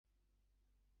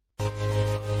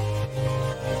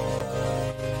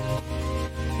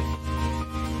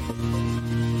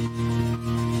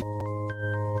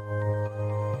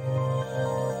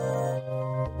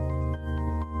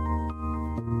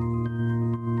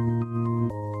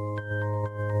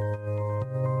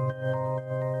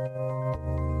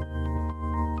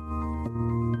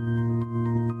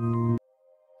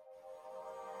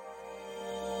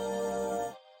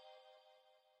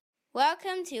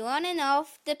welcome to On and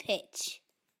Off the Pitch.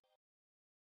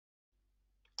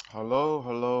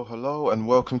 Hello, and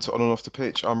welcome to On and Off the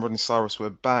Pitch. I'm Rodney Cyrus. We're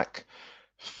back.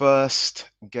 First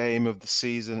game of the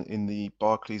season in the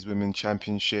Barclays Women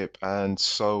Championship, and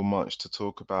so much to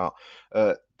talk about.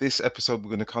 This episode, we're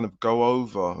going to kind of go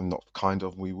over,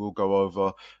 we will go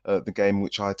over the game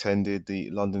which I attended, the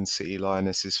London City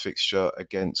Lionesses fixture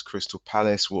against Crystal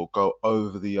Palace. We'll go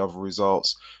over the other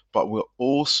results, but we're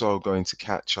also going to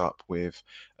catch up with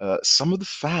some of the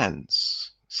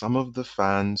fans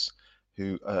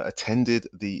who attended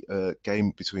the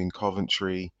game between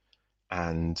Coventry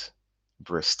and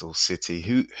Bristol City.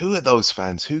 Who are those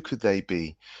fans? Who could they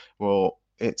be? Well,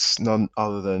 it's none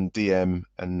other than DM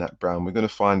and Nat Brown. We're going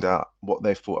to find out what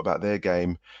they thought about their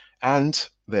game and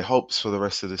their hopes for the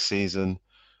rest of the season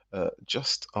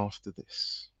just after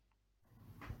this.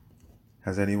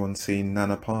 Has anyone seen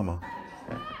Nana Palmer?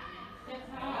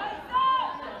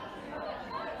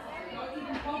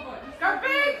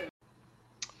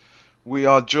 We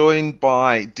are joined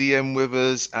by DM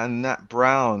Withers and Nat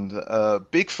Brown,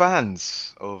 big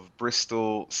fans of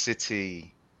Bristol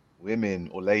City women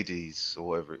or ladies or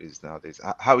whatever it is nowadays.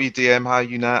 How are you, DM? How are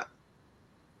you, Nat?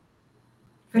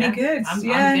 Pretty good. I'm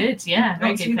good. Yeah,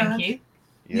 very good. Thank you.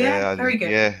 Yeah, very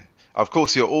good. Yeah, of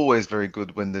course, you're always very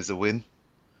good when there's a win.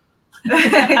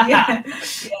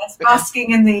 Yes,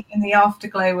 basking in the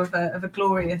afterglow of a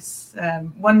glorious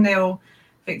 1-0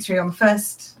 victory on the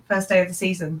first day of the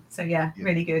season. So yeah,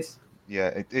 really good.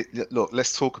 Yeah, look,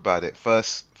 let's talk about it.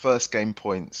 First game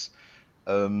points.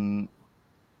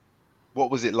 What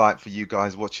was it like for you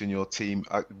guys watching your team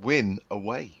win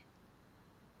away?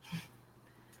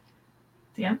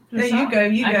 Yeah, you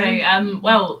go.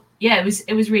 Well, yeah,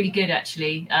 it was really good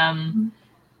actually.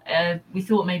 We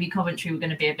thought maybe Coventry were going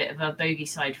to be a bit of a bogey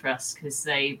side for us because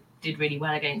they did really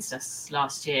well against us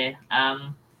last year.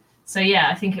 So yeah,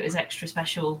 I think it was extra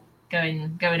special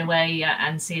going away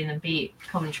and seeing them beat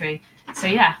Coventry. So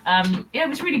yeah, it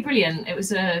was really brilliant. It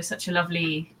was such a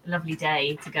lovely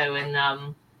day to go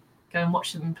and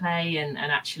watch them play and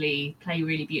actually play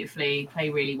really beautifully, play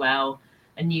really well.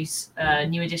 And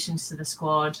new additions to the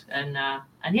squad and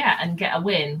get a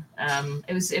win.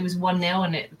 It was 1-0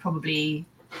 and it probably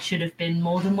should have been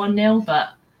more than 1-0, but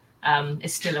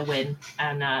it's still a win.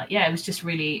 And it was a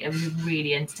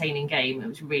really entertaining game. It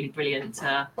was really brilliant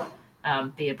to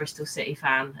be a Bristol City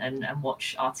fan and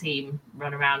watch our team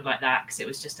run around like that because it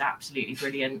was just absolutely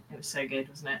brilliant. It was so good,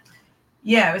 wasn't it?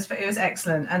 Yeah, it was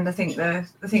excellent. And I think the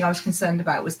thing I was concerned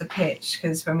about was the pitch,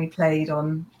 because when we played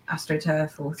on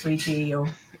AstroTurf or 3G or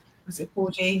was it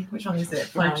 4G? Which one is it?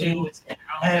 4G.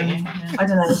 I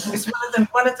don't know. It's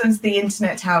one of them's the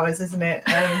internet towers, isn't it?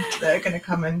 That are going to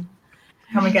come and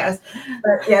get us.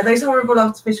 But yeah, those horrible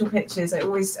artificial pitches,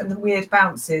 and the weird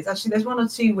bounces. Actually, there's one or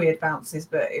two weird bounces,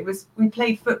 but we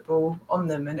played football on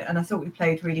them, and I thought we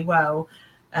played really well,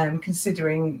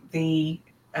 considering the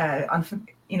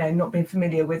not being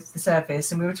familiar with the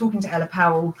surface. And we were talking to Ella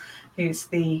Powell, who's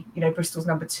the Bristol's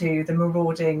number 2, the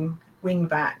marauding wing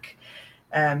back,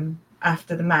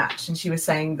 after the match, and she was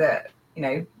saying that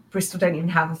Bristol don't even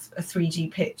have a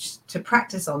 3G pitch to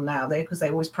practice on now, because they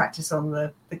always practice on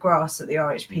the grass at the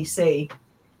RHPC.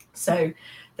 So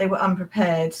they were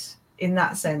unprepared in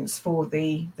that sense for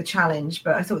the challenge,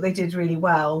 but I thought they did really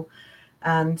well.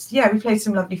 And yeah, we played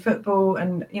some lovely football,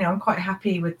 and I'm quite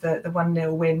happy with the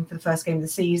 1-0 win for the first game of the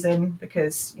season,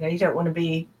 because you don't want to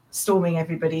be storming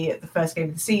everybody at the first game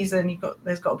of the season.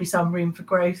 There's got to be some room for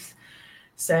growth.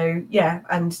 So yeah,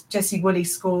 and Jessie Woolley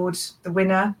scored the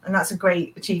winner, and that's a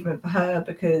great achievement for her,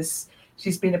 because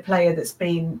she's been a player that's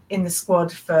been in the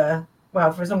squad for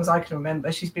as long as I can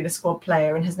remember. She's been a squad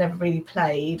player and has never really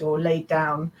played or laid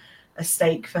down a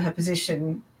stake for her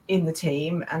position in the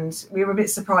team. And we were a bit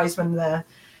surprised when the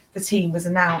team was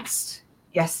announced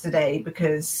yesterday,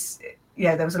 because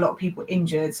there was a lot of people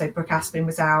injured. So Brooke Aspin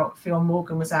was out, Fionn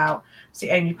Morgan was out, so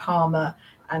Amy Palmer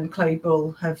and Chloe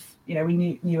Bull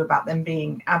we knew about them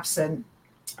being absent.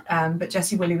 But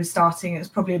Jessie Woolley was starting. It was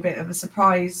probably a bit of a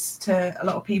surprise to a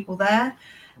lot of people there.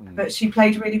 But she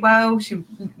played really well. She,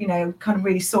 kind of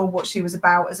really saw what she was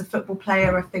about as a football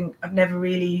player. I think I've never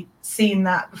really seen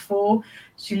that before.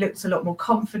 She looked a lot more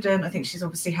confident. I think she's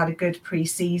obviously had a good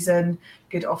pre-season,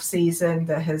 good off-season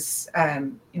that has,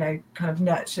 kind of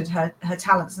nurtured her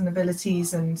talents and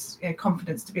abilities and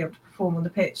confidence to be able to perform on the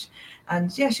pitch.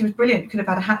 And yeah, she was brilliant. Could have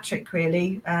had a hat-trick,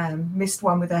 really. Missed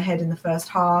one with her head in the first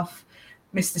half.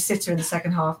 missed the sitter in the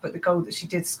second half, but the goal that she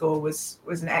did score was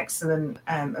an excellent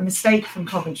a mistake from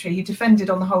Coventry, who defended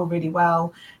on the whole really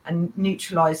well and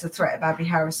neutralised the threat of Abby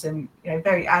Harrison,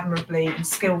 very admirably and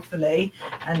skillfully,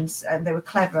 and they were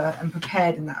clever and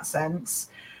prepared in that sense.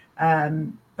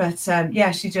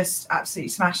 She just absolutely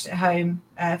smashed it home.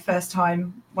 First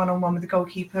time one-on-one with the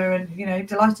goalkeeper, and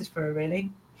delighted for her,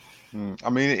 really. I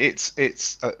mean, it's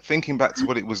thinking back to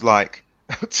what it was like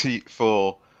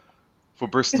for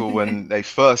Bristol when they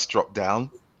first dropped down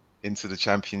into the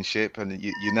Championship, and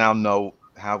you now know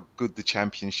how good the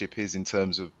Championship is in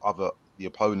terms of the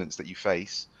opponents that you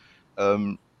face.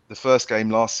 The first game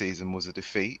last season was a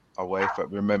defeat away,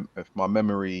 if my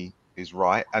memory is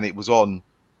right, and it was on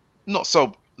not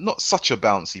such a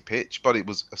bouncy pitch, but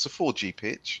it's a 4G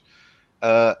pitch.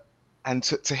 And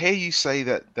to hear you say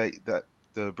that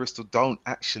the Bristol don't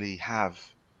actually have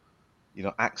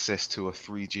access to a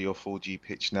 3G or 4G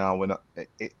pitch now, when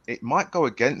it might go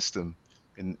against them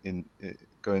in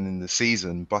going in the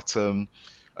season, but a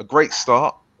great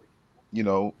start.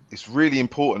 It's really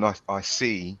important. I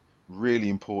see really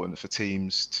important for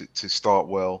teams to start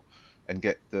well and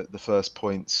get the first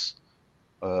points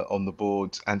on the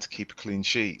board and to keep a clean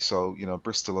sheet. So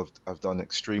Bristol have done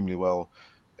extremely well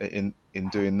in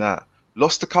doing that.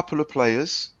 Lost a couple of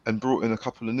players and brought in a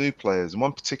couple of new players. And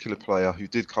one particular player who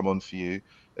did come on for you,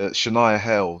 Shania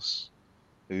Hales,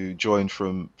 who joined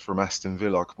from Aston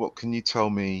Villa. What can you tell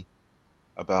me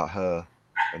about her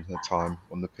and her time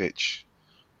on the pitch?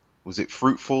 Was it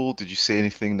fruitful? Did you see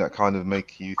anything that kind of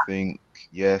make you think,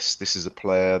 yes, this is a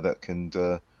player that can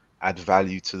add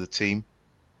value to the team?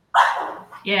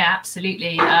 Yeah,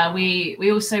 absolutely.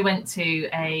 We also went to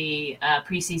a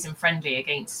pre-season friendly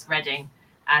against Reading.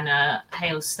 And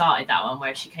Hales started that one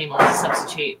where she came on as a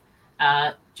substitute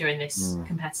during this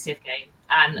competitive game.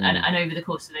 And over the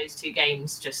course of those two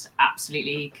games, just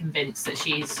absolutely convinced that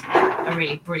she's a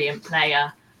really brilliant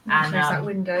player. And that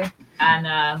window. And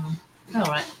all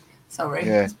right, sorry,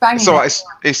 yeah, it's banging. It's all right.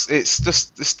 It's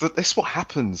just it's what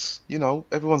happens.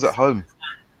 Everyone's at home.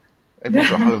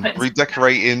 Everyone's at home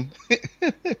redecorating.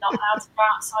 Not allowed to go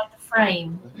outside the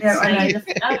frame. Yeah, I know.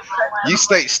 You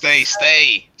stay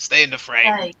in the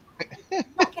frame.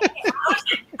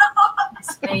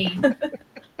 It's me.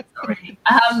 Sorry.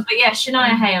 But yeah,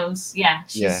 Shania Hales. Yeah,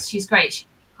 she's great. She's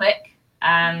quick,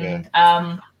 and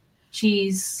I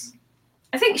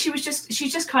think she's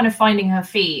just kind of finding her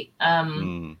feet.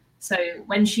 So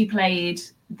when she played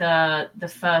the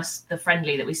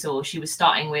friendly that we saw, she was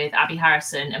starting with Abby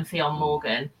Harrison and Fionn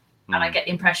Morgan, and I get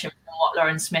the impression from what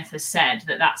Lauren Smith has said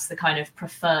that that's the kind of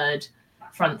preferred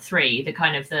front three, the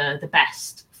kind of the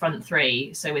best front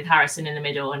three. So with Harrison in the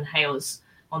middle and Hales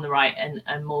on the right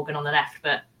and Morgan on the left,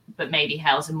 but maybe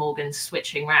Hales and Morgan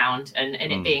switching round and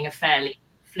it being a fairly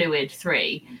fluid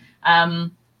three.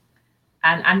 And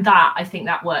that, I think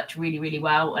that worked really, really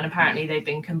well. And apparently they've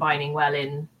been combining well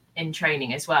in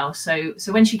training as well. So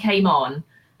when she came on,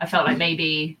 I felt like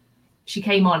maybe she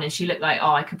came on and she looked like,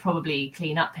 I could probably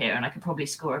clean up here and I could probably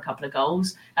score a couple of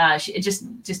goals. It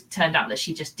just turned out that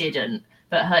she just didn't.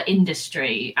 But her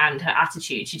industry and her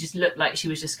attitude, she just looked like she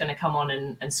was just going to come on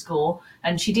and score.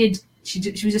 And she did. She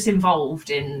was just involved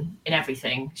in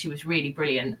everything. She was really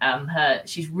brilliant.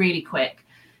 She's really quick.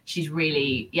 She's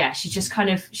really,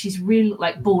 she's real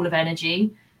like ball of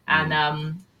energy,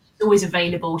 and always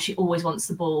available. She always wants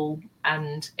the ball,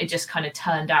 and it just kind of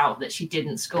turned out that she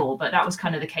didn't score. But that was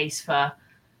kind of the case for.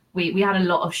 We had a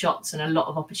lot of shots and a lot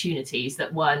of opportunities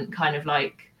that weren't kind of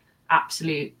like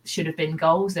absolute should have been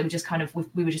goals. They were just kind of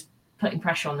we were just putting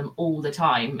pressure on them all the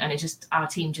time, and our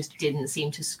team just didn't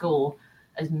seem to score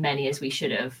as many as we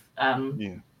should have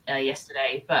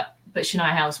yesterday. But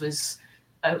Shania Hales was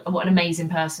what an amazing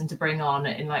person to bring on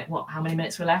in how many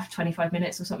minutes were left? 25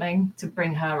 minutes or something to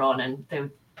bring her on, and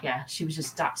she was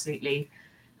just absolutely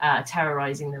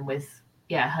terrorizing them with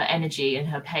her energy and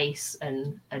her pace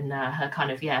and her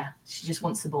kind of she just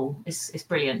wants the ball. It's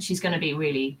brilliant. She's going to be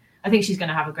really. I think she's going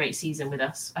to have a great season with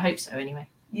us. I hope so, anyway.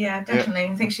 Yeah, definitely.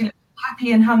 I think she looks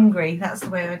happy and hungry. That's the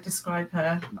way I describe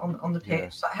her on the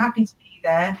pitch. Like happy to be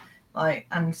there,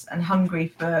 and hungry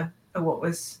for what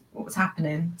was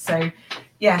happening. So,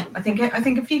 I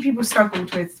think a few people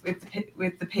struggled with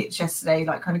the pitch yesterday,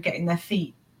 like kind of getting their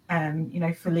feet,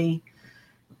 fully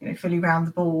round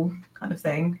the ball, kind of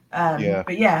thing. I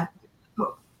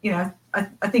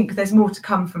think there's more to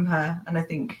come from her, and I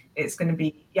think it's going to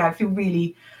be. I feel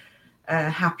really.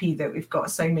 Happy that we've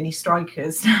got so many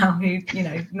strikers now who,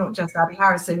 not just Abby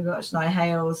Harrison, we've got Shania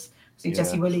Hales,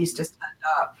 Jessie Willie's just turned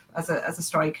up as a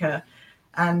striker.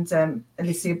 and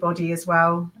Alicia Body as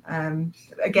well.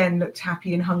 Again, looked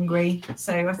happy and hungry.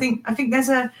 So I think there's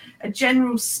a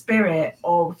general spirit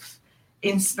of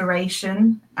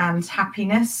inspiration and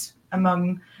happiness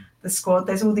among the squad.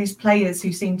 There's all these players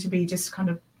who seem to be just kind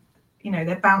of,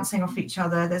 they're bouncing off each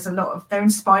other. They're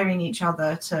inspiring each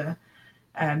other to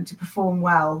perform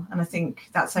well, and I think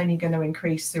that's only going to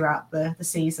increase throughout the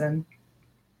season.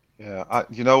 Yeah,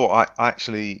 I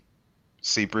actually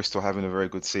see Bristol having a very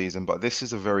good season, but this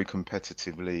is a very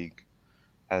competitive league,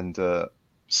 and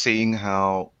seeing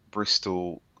how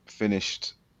Bristol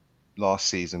finished last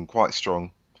season quite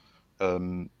strong,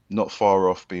 not far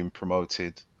off being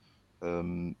promoted,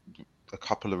 a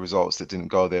couple of results that didn't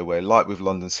go their way, like with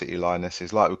London City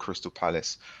Lionesses, like with Crystal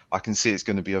Palace. I can see it's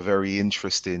going to be a very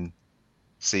interesting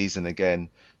season again.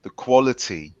 The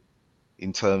quality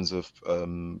in terms of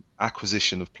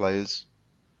acquisition of players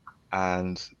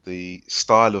and the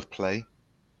style of play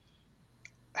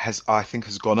I think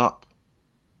has gone up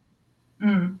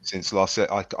since last year.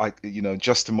 I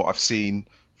just in what I've seen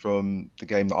from the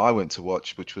game that I went to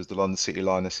watch, which was the London City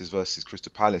Lionesses versus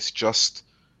Crystal Palace, just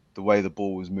the way the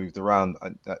ball was moved around.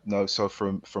 So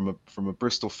from a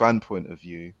Bristol fan point of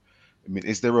view, I mean,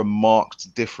 is there a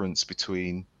marked difference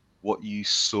between what you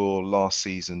saw last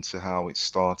season to how it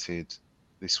started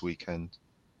this weekend?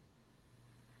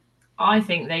 I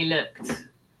think they looked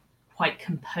quite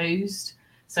composed.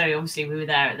 So obviously we were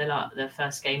there at the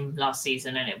first game last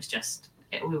season, and it was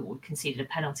we conceded a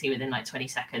penalty within like 20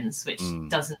 seconds, which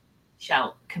doesn't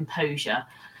shout composure.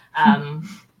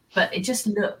 But it just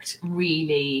looked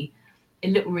really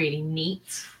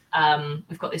neat.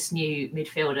 We've got this new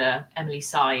midfielder, Emily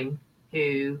Syme,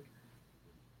 who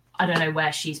I don't know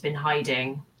where she's been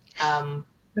hiding. The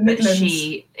Midlands.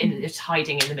 It's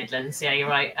hiding in the Midlands. Yeah, you're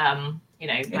right.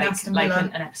 Like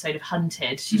an episode of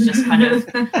Hunted. She's just kind of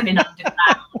been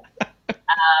underground,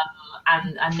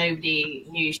 and nobody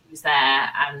knew she was there.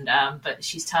 And but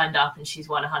she's turned up and she's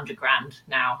won $100,000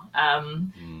 now.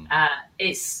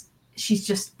 She's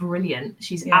just brilliant.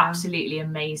 She's absolutely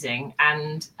amazing,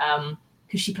 and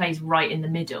because she plays right in the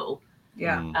middle.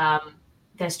 Yeah.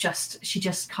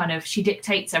 She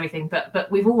dictates everything. But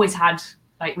we've always had.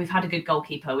 Like, we've had a good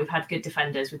goalkeeper, we've had good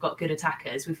defenders, we've got good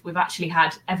attackers. We've actually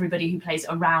had everybody who plays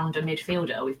around a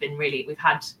midfielder. We've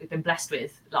been blessed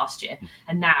with last year,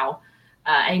 and now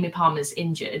Amy Palmer's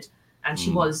injured, and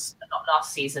she was not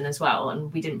last season as well,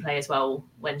 and we didn't play as well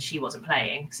when she wasn't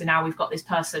playing. So now we've got this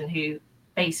person who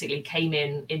basically came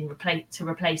to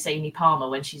replace Amy Palmer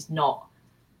when she's not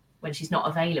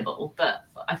available. But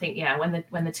I think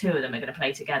when the two of them are going to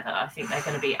play together, I think they're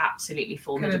going to be absolutely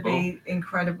formidable. Going to be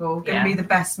incredible. Going to be the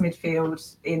best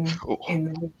midfield in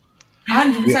the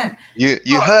 100%.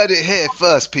 You heard it here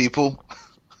first, people.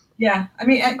 Yeah, I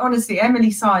mean, honestly,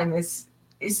 Emily Syme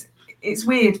it's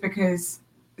weird because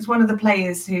it's one of the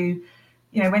players who,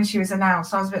 when she was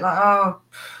announced, I was a bit like, oh,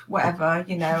 whaever,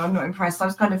 I'm not impressed. I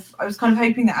was kind of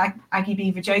hoping that Aggie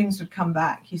Beever-Jones would come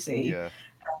back. You see. Yeah.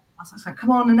 I was like, come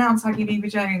on, announce Aggie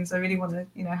Beever-Jones. I really want to,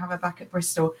 have her back at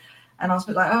Bristol. And I was a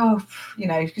bit like,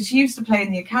 because she used to play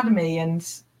in the academy, and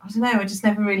I don't know, I just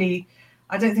never really,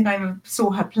 I don't think I ever saw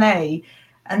her play.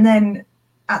 And then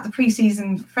at the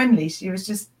pre-season friendly, she was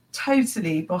just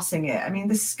totally bossing it. I mean,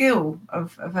 the skill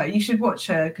of her, you should watch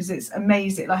her because it's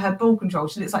amazing. Like, her ball control,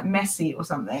 she looks like Messi or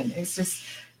something.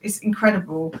 It's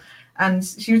incredible. And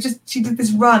she did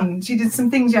this run. She did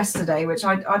some things yesterday, which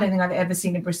I don't think I've ever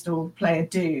seen a Bristol player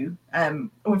do,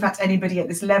 or in fact anybody at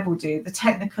this level do. The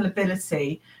technical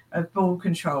ability of ball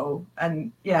control,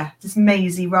 and this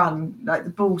mazy run, like the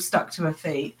ball stuck to her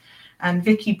feet. And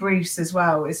Vicky Bruce as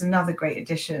well is another great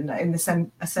addition in a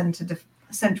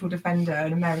central defender,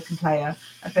 an American player,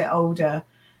 a bit older.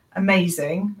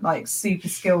 Amazing, like super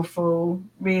skillful,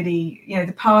 really,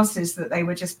 the passes that they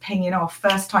were just pinging off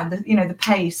first time, the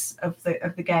pace of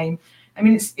the game. I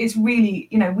mean, it's really,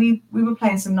 we were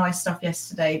playing some nice stuff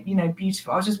yesterday,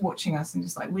 beautiful. I was just watching us and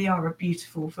just like, we are a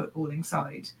beautiful footballing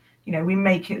side. We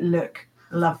make it look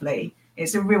lovely.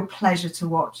 It's a real pleasure to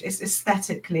watch. It's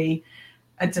aesthetically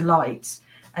a delight.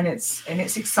 And it's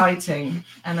exciting,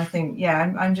 and I think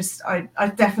I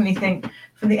definitely think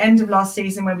from the end of last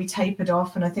season where we tapered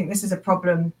off, and I think this is a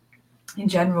problem in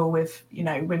general with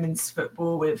women's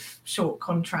football with short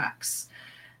contracts.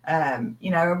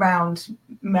 Around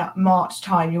March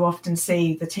time, you often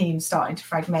see the team starting to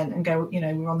fragment and go.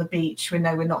 We're on the beach. We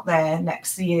know we're not there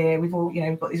next year. We've all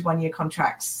we've got these 1-year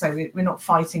contracts, so we're not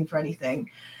fighting for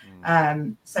anything.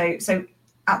 So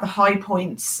at the high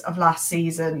points of last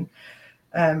season,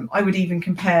 I would even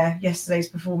compare yesterday's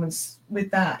performance with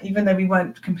that, even though we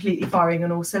weren't completely firing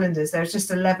on all cylinders. There was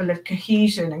just a level of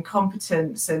cohesion and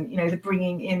competence, and the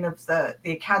bringing in of the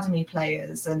academy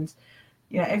players, and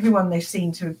everyone they've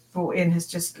seemed to have brought in has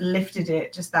just lifted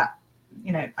it just that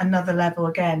another level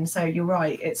again. So you're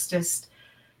right, it's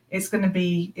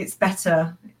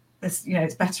better.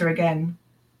 It's better again.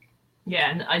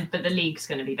 Yeah, but the league's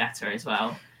going to be better as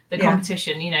well. The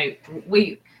competition,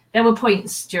 there were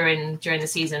points during the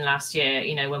season last year,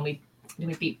 when we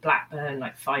beat Blackburn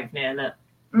like 5-0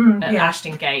 at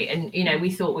Ashton Gate, and we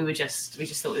thought we just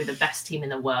thought we were the best team in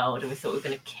the world, and we thought we were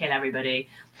going to kill everybody,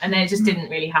 and then it just didn't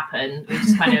really happen. We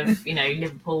just kind of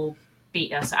Liverpool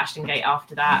beat us at Ashton Gate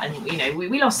after that, and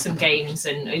we lost some games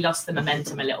and we lost the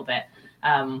momentum a little bit.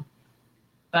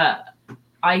 But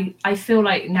I feel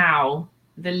like now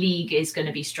the league is going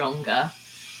to be stronger,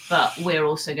 but we're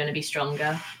also going to be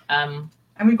stronger.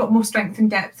 And we've got more strength and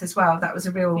depth as well. That was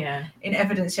a real in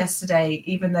evidence yesterday,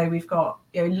 even though we've got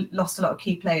lost a lot of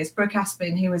key players. Brooke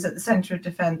Aspin, who was at the centre of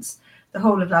defence the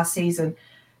whole of last season,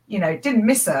 didn't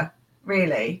miss her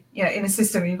really. In a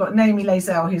system, you've got Naomi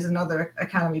Lazelle, who's another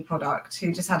academy product,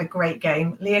 who just had a great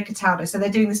game. Leah Cataldo. So they're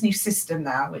doing this new system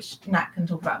now, which Nat can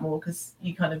talk about more because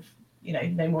you kind of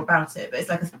know more about it. But it's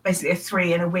like basically a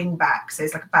 3 and a wing back. So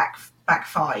it's like a back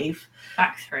 5,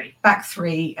 back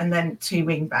three, and then 2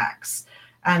 wing backs.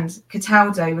 And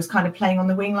Cataldo was kind of playing on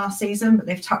the wing last season, but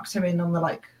they've tucked her in on the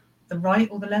right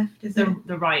or the left, is it?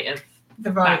 The right of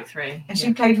the right back 3. And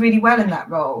she played really well in that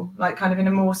role, like kind of in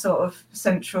a more sort of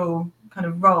central kind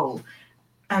of role.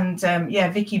 And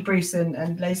Vicky Bruce and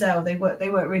Lazelle, they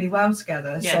work really well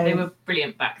together. Yeah, so they were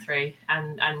brilliant back 3,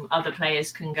 and other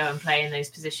players can go and play in those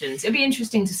positions. It'll be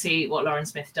interesting to see what Lauren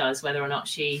Smith does, whether or not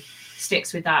she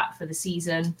sticks with that for the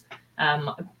season.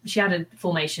 She had a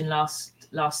formation last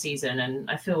season, and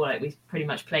I feel like we've pretty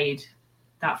much played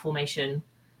that formation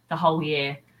the whole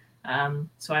year.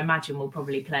 So I imagine we'll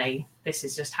probably play. This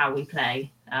is just how we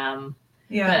play.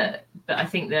 But I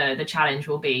think the challenge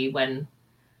will be when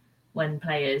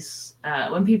players,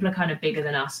 when people are kind of bigger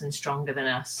than us and stronger than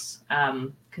us.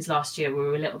 Because last year we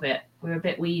were a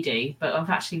bit weedy, but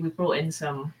we've brought in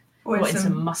some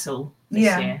muscle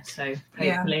this year. So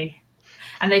hopefully.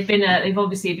 And they've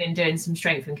obviously been doing some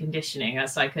strength and conditioning.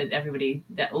 That's like everybody,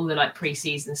 that all the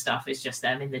pre-season stuff is just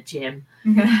them in the gym,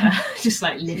 just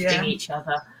lifting each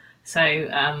other. So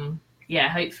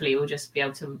hopefully we'll just be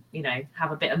able to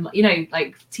have a bit of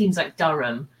teams like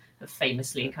Durham are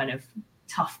famously kind of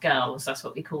tough girls. That's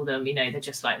what we call them. They're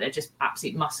just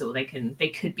absolute muscle. They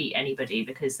could beat anybody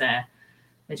because they're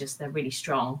really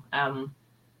strong.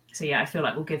 So I feel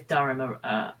like we'll give Durham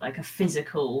a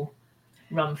physical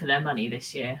run for their money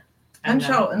this year. And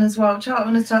Charlton as well.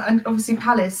 And obviously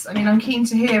Palace. I mean, I'm keen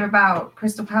to hear about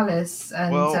Crystal Palace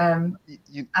and the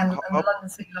London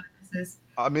City Lionesses.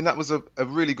 I mean, that was a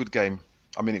really good game.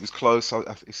 I mean, it was close.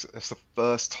 It's the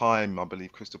first time, I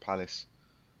believe, Crystal Palace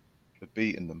have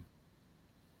beaten them.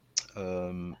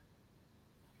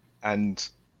 And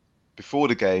before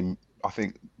the game, I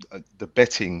think the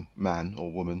betting man or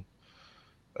woman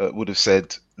would have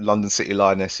said London City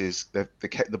Lionesses, they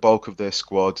kept the bulk of their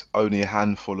squad, only a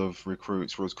handful of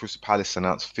recruits, whereas Crystal Palace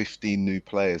announced 15 new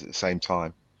players at the same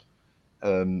time.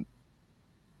 And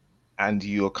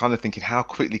you're kind of thinking, how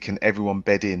quickly can everyone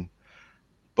bed in?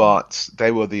 But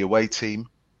they were the away team.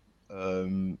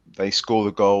 They scored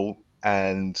a goal,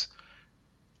 and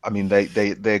I mean,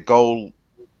 their goal,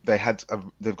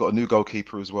 they've got a new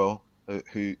goalkeeper as well,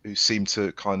 who seemed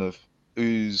to kind of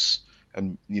ooze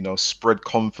and spread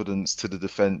confidence to the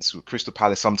defence. Crystal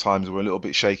Palace sometimes were a little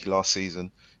bit shaky last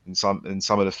season in some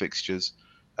of the fixtures,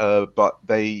 but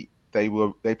they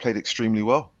played extremely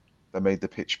well. They made the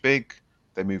pitch big,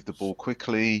 they moved the ball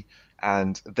quickly,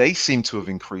 and they seem to have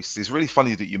increased. It's really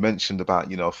funny that you mentioned about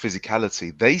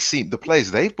physicality. The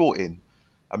players they've brought in.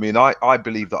 I mean, I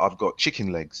believe that I've got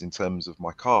chicken legs in terms of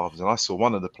my calves, and I saw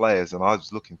one of the players, and I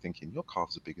was thinking, your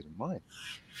calves are bigger than mine.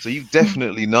 So you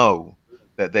definitely know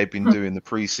that they've been doing the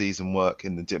pre-season work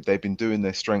in the gym. They've been doing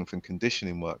their strength and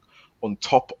conditioning work on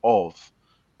top of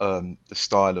the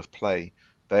style of play.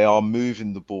 They are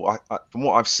moving the ball. From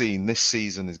what I've seen, this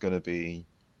season is going to be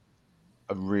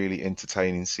a really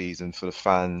entertaining season for the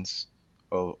fans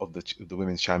of the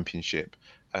Women's Championship.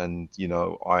 And,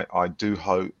 I do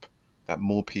hope that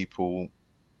more people,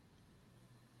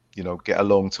 get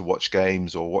along to watch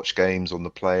games or watch games on the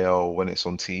player or when it's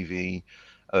on TV.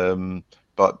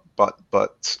 But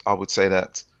I would say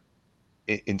that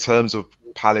in terms of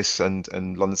Palace and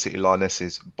London City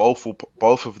Lionesses, both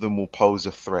of them will pose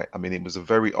a threat. I mean, it was a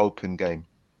very open game.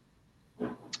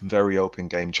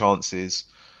 Chances,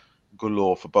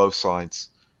 galore for both sides.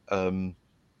 And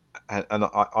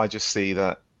I just see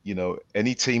that,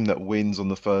 any team that wins on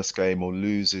the first game or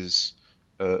loses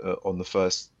on the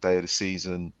first day of the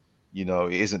season,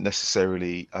 it isn't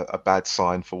necessarily a bad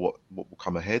sign for what will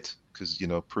come ahead, because,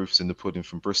 proof's in the pudding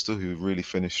from Bristol, who really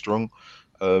finished strong.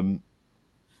 And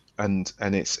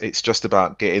it's just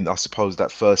about getting, I suppose,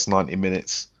 that first 90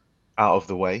 minutes out of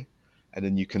the way, and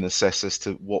then you can assess as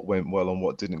to what went well and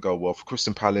what didn't go well. For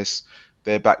Crystal Palace,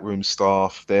 their backroom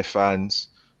staff, their fans,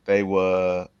 they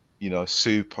were,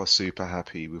 super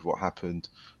happy with what happened.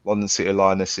 London City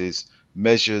Lionesses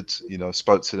measured,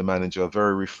 spoke to the manager,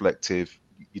 very reflective.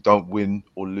 You don't win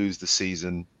or lose the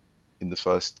season on the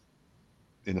first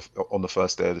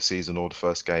day of the season or the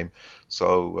first game.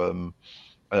 So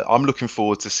I'm looking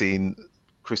forward to seeing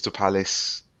Crystal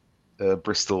Palace,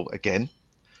 Bristol again,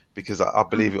 because I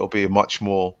believe it'll be a much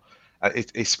more. I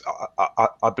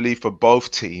believe for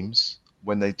both teams,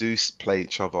 when they do play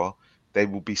each other, they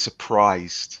will be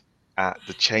surprised at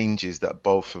the changes that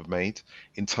both have made.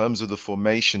 In terms of the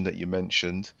formation that you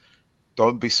mentioned,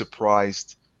 don't be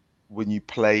surprised when you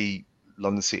play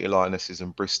London City Lionesses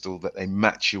and Bristol that they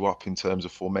match you up in terms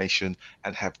of formation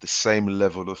and have the same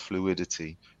level of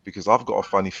fluidity, because I've got a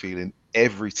funny feeling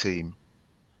every team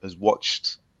has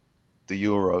watched the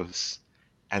Euros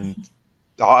and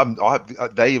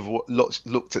they have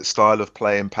looked at style of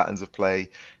play and patterns of play,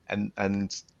 and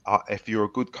if you're a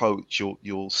good coach,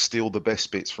 you'll steal the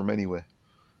best bits from anywhere.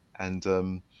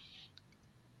 And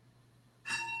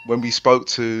when we spoke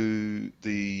to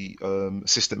the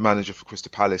assistant manager for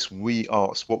Crystal Palace, we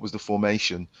asked what was the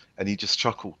formation, and he just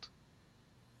chuckled.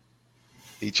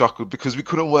 He chuckled because we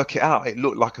couldn't work it out. It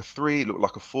looked like a 3, it looked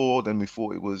like a 4, then we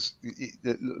thought it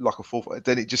looked like a 4.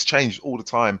 Then it just changed all the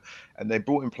time. And they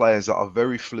brought in players that are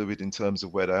very fluid in terms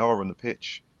of where they are on the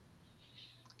pitch.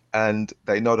 And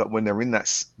they know that when they're in that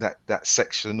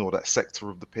section or that sector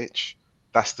of the pitch,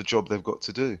 that's the job they've got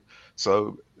to do.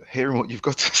 So hearing what you've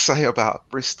got to say about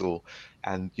Bristol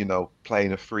and,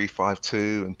 playing a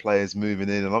 3-5-2 and players moving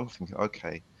in, and I'm thinking,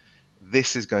 okay,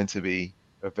 this is going to be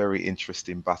a very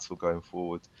interesting battle going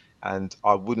forward. And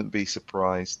I wouldn't be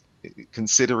surprised,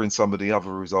 considering some of the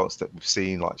other results that we've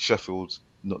seen, like Sheffield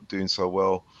not doing so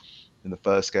well in the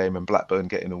first game and Blackburn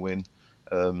getting a win.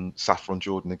 Saffron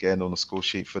Jordan again on the score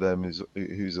sheet for them,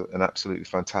 who's an absolutely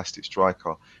fantastic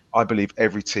striker. I believe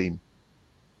every team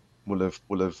will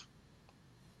have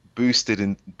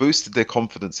boosted their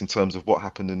confidence in terms of what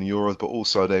happened in the Euros, but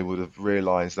also they would have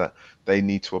realised that they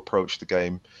need to approach the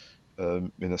game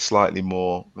in a slightly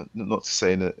more, not to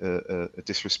say in a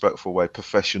disrespectful way,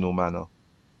 professional manner,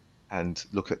 and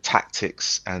look at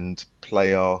tactics and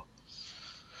player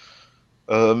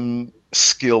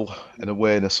skill and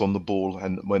awareness on the ball,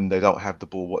 and when they don't have the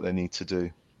ball, what they need to do.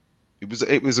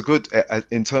 It was a good,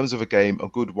 in terms of a game, a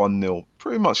good 1-0,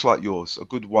 pretty much like yours, a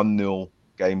good 1-0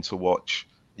 game to watch.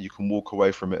 You can walk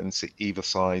away from it and see either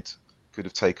side could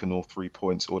have taken all 3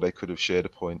 points, or they could have shared a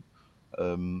point.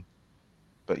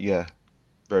 But yeah,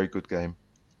 very good game,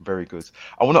 very good.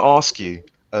 I want to ask you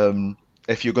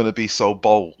if you're going to be so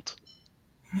bold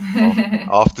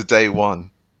after day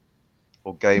one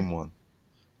or game one.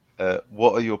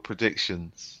 What are your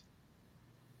predictions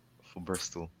for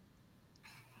Bristol?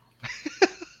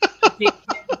 We've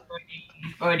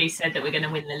already said that we're going to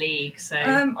win the league, so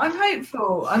I'm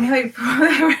hopeful.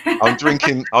 I'm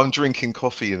drinking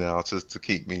coffee now to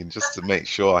keep me, just to make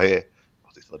sure I hear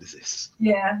what is this.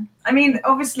 Yeah, I mean,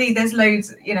 obviously there's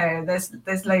loads.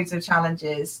 There's loads of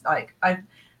challenges. Like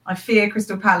I fear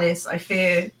Crystal Palace, I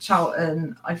fear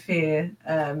Charlton, I fear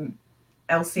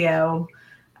LCL,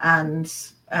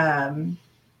 and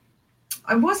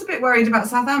I was a bit worried about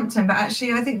Southampton, but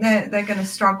actually I think they're going to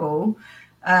struggle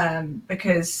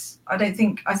because I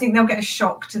think they'll get a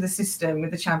shock to the system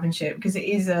with the Championship, because it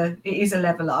is a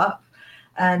level up,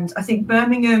 and I think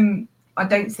Birmingham, I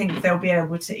don't think they'll be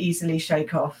able to easily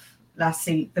shake off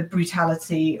the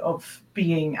brutality of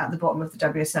being at the bottom of the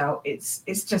WSL.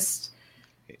 It's just,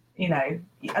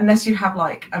 unless you have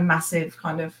like a massive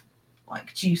kind of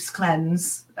like juice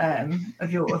cleanse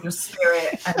of your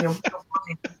spirit and your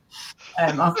body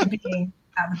after being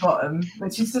at the bottom,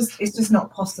 which is it's just not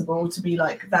possible to be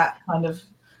like that kind of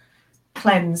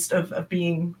cleansed of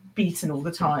being beaten all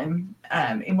the time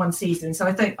in one season. So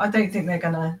I don't think they're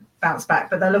going to bounce back,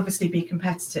 but they'll obviously be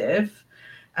competitive.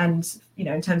 And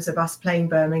in terms of us playing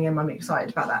Birmingham, I'm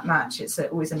excited about that match. It's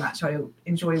always a match I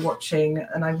enjoy watching,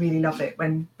 and I really love it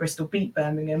when Bristol beat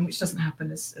Birmingham, which doesn't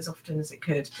happen as often as it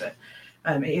could, but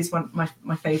it is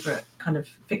my favourite kind of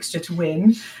fixture to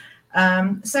win.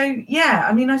 So yeah,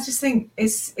 I mean, I just think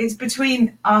it's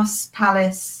between us,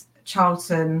 Palace,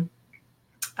 Charlton,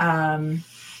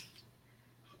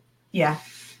 Yeah,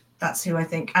 that's who I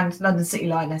think, and London City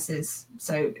Lionesses.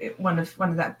 So one of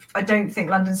that. I don't think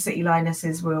London City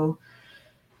Lionesses will.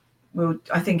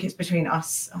 I think it's between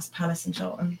us, Palace and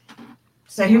Charlton.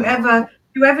 So whoever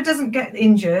doesn't get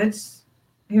injured,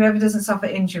 whoever doesn't suffer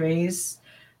injuries,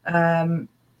 and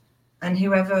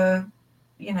whoever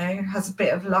has a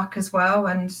bit of luck as well,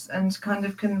 and kind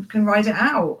of can ride it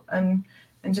out and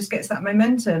just gets that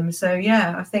momentum. So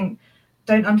yeah, I think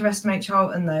don't underestimate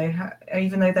Charlton though.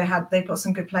 Even though they've got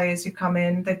some good players who come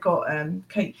in. They've got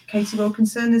Katie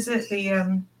Wilkinson, is it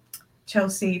the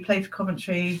Chelsea played for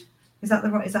Coventry? Is that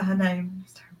her name?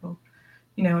 It's terrible.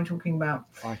 You know what I'm talking about.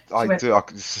 I do.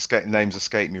 Names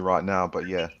escape me right now, but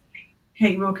yeah.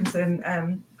 Katie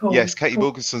Wilkinson. Yes, Katie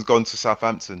Wilkinson's gone to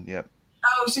Southampton. Yeah.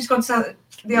 Oh, she's gone to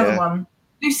the other one.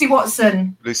 Lucy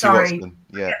Watson. Watson.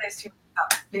 Yeah.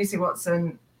 Lucy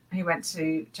Watson, who went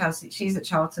to Chelsea. She's at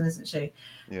Charlton, isn't she?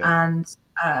 Yeah. And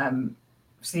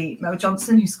see Mel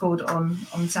Johnson, who scored on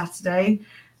Saturday.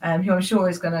 Who I'm sure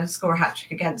is going to score a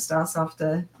hat-trick against us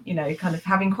after, kind of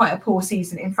having quite a poor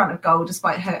season in front of goal,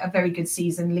 despite a very good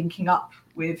season linking up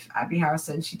with Abby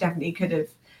Harrison. She definitely could have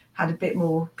had a bit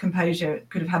more composure,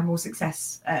 could have had more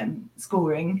success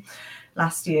scoring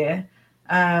last year.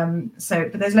 But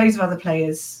there's loads of other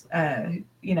players, they're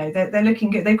looking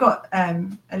good. They've got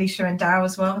Alicia Endow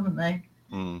as well, haven't they?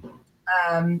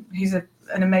 Who's a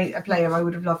player I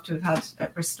would have loved to have had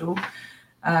at Bristol.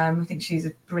 I think she's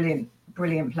a brilliant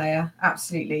player,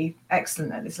 absolutely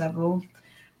excellent at this level.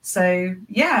 So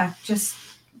yeah, just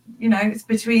it's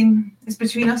between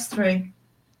us three.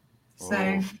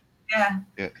 So yeah,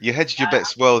 you hedged your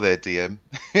bets well there, DM.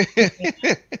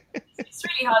 It's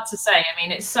really hard to say. I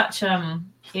mean, it's such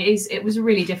it was a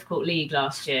really difficult league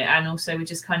last year, and also we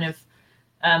just kind of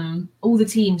all the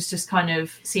teams just kind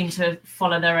of seem to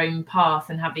follow their own path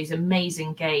and have these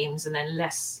amazing games and then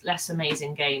less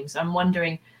amazing games. I'm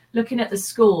wondering, looking at the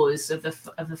scores of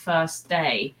the first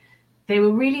day, they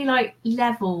were really like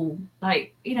level,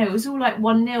 like it was all like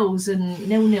 1-0s and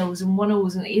 0-0s and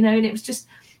 1-0s, and and it was just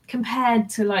compared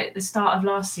to like the start of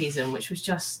last season, which was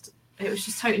just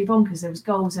totally bonkers. There was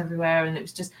goals everywhere, and it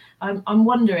was just I'm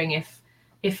wondering if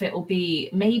it'll be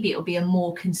a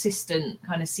more consistent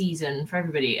kind of season for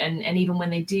everybody, and even when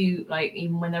they do, like,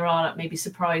 even when there are like maybe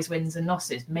surprise wins and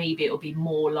losses, maybe it'll be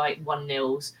more like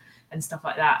 1-0s and stuff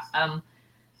like that.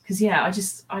 Because I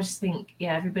just think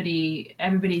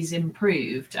everybody's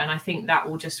improved, and I think that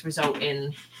will just result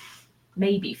in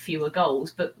maybe fewer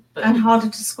goals, but and harder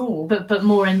to score, but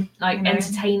more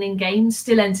entertaining games,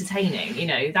 still entertaining.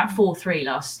 That 4-3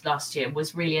 last year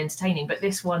was really entertaining, but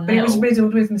this one, it was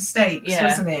riddled with mistakes,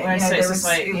 wasn't it?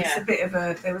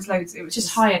 There was loads. It was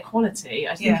just higher quality.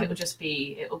 I think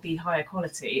it'll be higher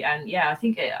quality, and I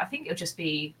think it'll just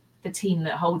be the team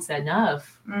that holds their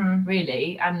nerve,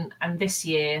 really. And this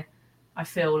year, I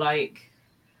feel like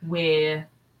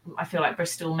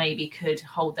Bristol maybe could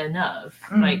hold their nerve.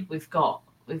 Like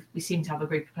we seem to have a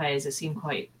group of players that seem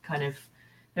quite they're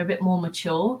a bit more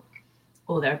mature,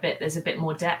 or there's a bit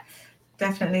more depth.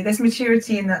 Definitely, there's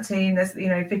maturity in that team. There's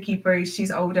Vicky Bruce, she's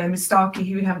older. Miss Starkey,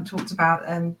 who we haven't talked about,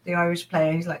 the Irish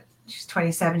player, she's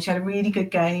 27. She had a really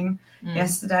good game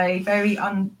yesterday. Very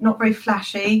not very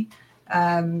flashy,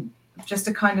 just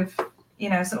a kind of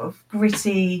sort of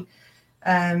gritty,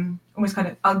 almost kind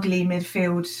of ugly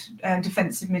midfield,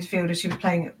 defensive midfielder. She was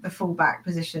playing at the fullback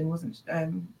position, wasn't?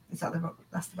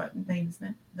 That's the right name,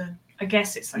 isn't it? I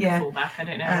guess it's like a fullback. I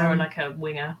don't know, or like a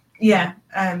winger. Yeah,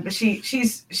 but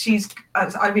she's.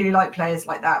 I really like players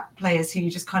like that. Players who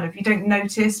you just kind of you don't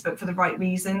notice, but for the right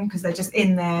reason, because they're just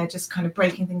in there, just kind of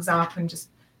breaking things up and just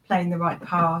playing the right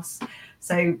pass.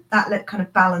 So that kind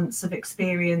of balance of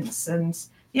experience, and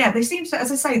they seem to,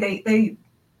 as I say, they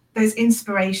there's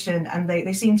inspiration, and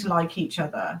they seem to like each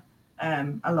other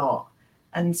a lot.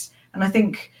 And I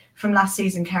think from last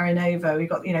season carrying over, we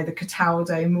got the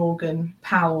Cataldo, Morgan,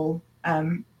 Powell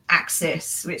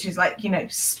axis, which is like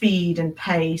speed and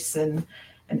pace and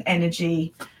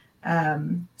energy.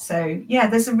 So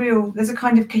there's a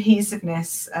kind of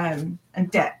cohesiveness and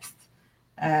depth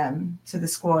to the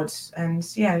squad, and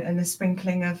a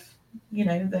sprinkling of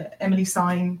the Emily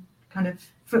Sign kind of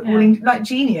footballing like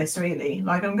genius, really.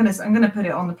 Like I'm gonna put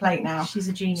it on the plate now. She's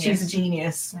a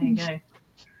genius. There you go.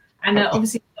 And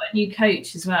obviously got a new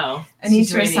coach as well.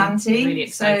 Anita Asante. Really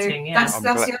exciting. So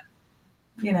that's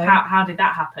how did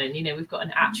that happen? We've got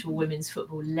an actual women's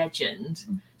football legend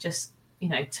just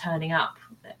turning up.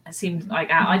 It seemed like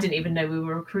I didn't even know we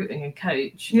were recruiting a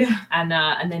coach. Yeah.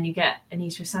 And then you get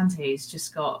Anita Asante, who's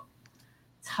just got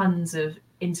tons of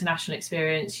international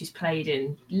experience. She's played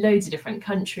in loads of different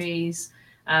countries.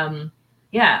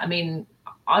 yeah, I mean,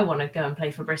 I want to go and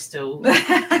play for Bristol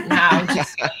now.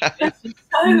 Just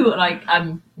so like,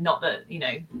 not that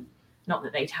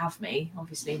they'd have me.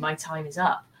 Obviously, my time is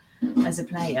up as a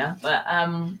player, but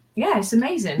yeah, it's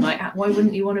amazing. Like, why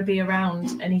wouldn't you want to be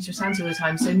around Anita Asante all the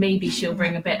time? So maybe she'll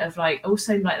bring a bit of like,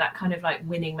 also like that kind of like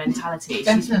winning mentality.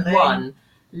 Definitely. She's won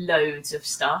loads of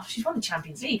stuff. She's won the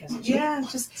Champions League, hasn't she? Yeah,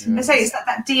 I say it's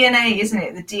that DNA, isn't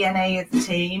it? The DNA of the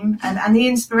team and the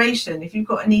inspiration. If you've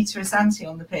got Anita Asante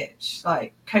on the pitch,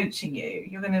 like coaching you,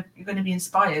 you're gonna be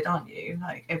inspired, aren't you?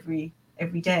 Like every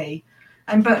day.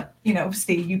 But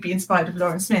obviously you'd be inspired with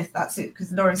Lauren Smith. That's it,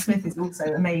 because Lauren Smith is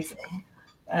also amazing.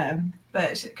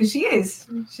 But because she is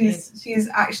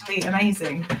actually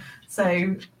amazing.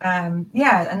 So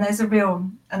yeah, and there's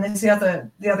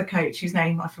the other coach whose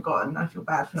name I've forgotten. I feel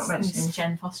bad for not mentioning. It's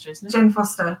Jen Foster, isn't it? Jen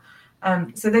Foster.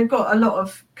 So they've got a lot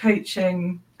of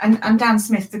coaching, and Dan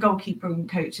Smith, the goalkeeper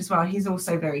coach as well. He's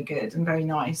also very good and very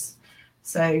nice.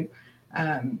 So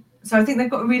I think they've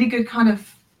got a really good kind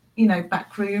of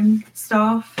backroom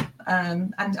staff,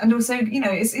 and also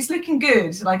it's looking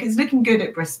good. Like, it's looking good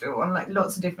at Bristol on like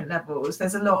lots of different levels.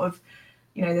 There's a lot of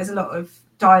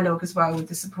dialogue as well with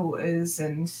the supporters,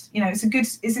 and it's a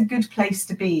good place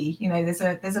to be. There's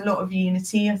a lot of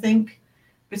unity, I think,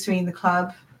 between the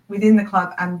club, within the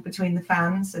club, and between the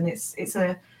fans, and it's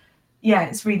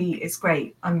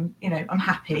great. I'm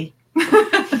happy.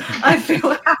 I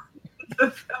feel happy.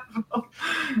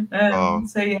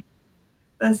 So yeah.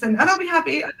 And I'll be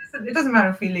happy. It doesn't matter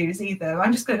if we lose either.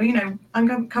 I'm just going to,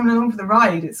 I'm coming along for the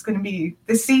ride. It's going to be,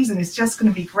 this season is just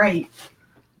going to be great.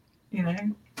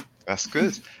 That's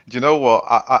good. Do you know what?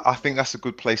 I think that's a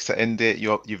good place to end it.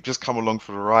 You've just come along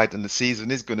for the ride, and the season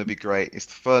is going to be great. It's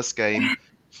the first game,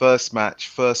 first match,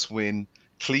 first win,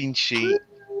 clean sheet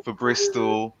for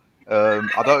Bristol.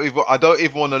 I don't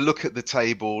even want to look at the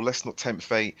table. Let's not tempt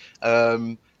fate.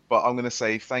 But I'm going to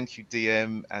say thank you,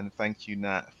 DM, and thank you,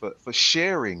 Nat, for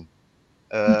sharing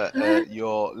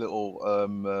your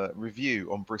little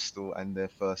review on Bristol and their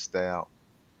first day out.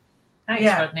 Thanks,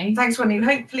 Rodney. Thanks, Rodney.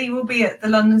 Hopefully, we'll be at the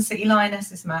London City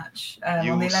Lionesses match.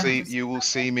 You will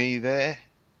see me there.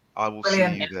 I will see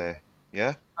you there.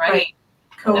 Yeah. Great.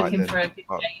 Cool. Looking for a good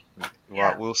game.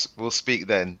 Right. We'll speak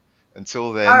then.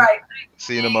 Until then. All right.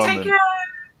 See you in a moment. Take care.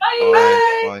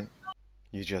 Bye.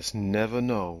 You just never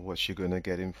know what you're going to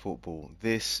get in football.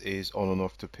 This is On and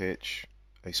Off the Pitch,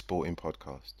 a sporting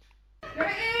podcast.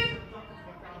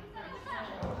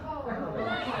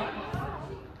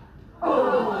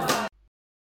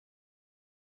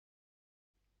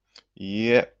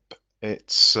 Yep,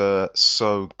 it's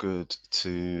so good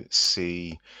to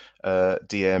see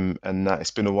DM and Nat.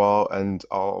 It's been a while, and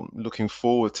I'm looking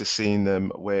forward to seeing them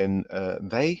when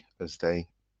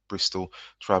Bristol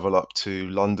travel up to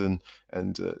London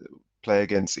and play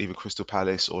against either Crystal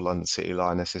Palace or London City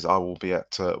Lionesses. I will be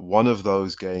at one of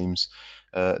those games,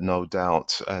 no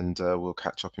doubt, and we'll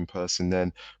catch up in person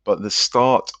then. But the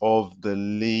start of the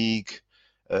league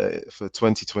for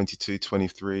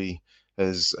 2022-23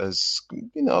 has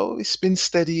it's been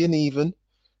steady and even.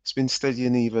 It's been steady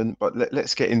and even. But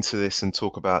let's get into this and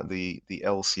talk about the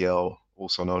LCL,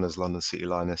 also known as London City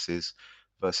Lionesses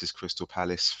versus Crystal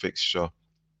Palace fixture.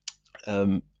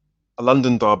 A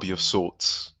London derby of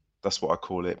sorts, that's what I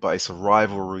call it, but it's a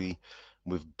rivalry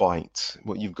with bite.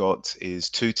 What you've got is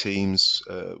two teams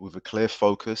with a clear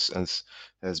focus, as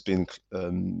has been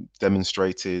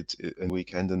demonstrated in the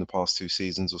weekend in the past 2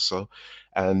 seasons or so,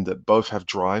 and both have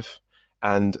drive,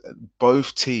 and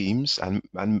both teams and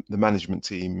the management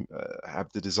team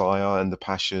have the desire and the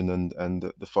passion and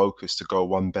the focus to go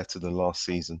one better than last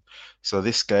season. So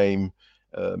this game,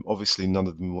 obviously none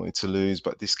of them wanted to lose,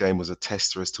 but this game was a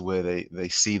tester as to where they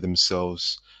see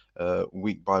themselves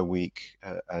week by week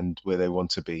and where they want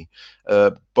to be.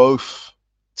 Both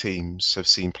teams have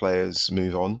seen players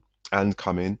move on and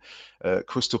come in.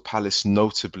 Crystal Palace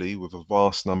notably, with a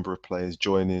vast number of players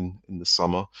joining in the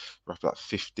summer, roughly about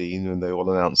 15, and they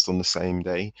all announced on the same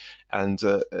day. And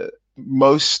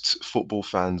most football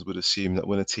fans would assume that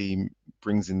when a team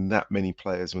brings in that many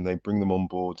players, when they bring them on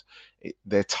board,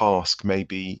 their task may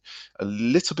be a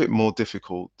little bit more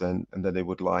difficult than they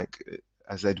would like,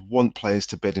 as they'd want players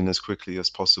to bed in as quickly as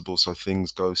possible so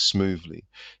things go smoothly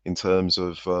in terms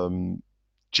of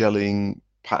gelling,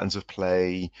 patterns of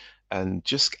play, and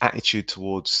just attitude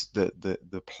towards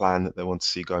the plan that they want to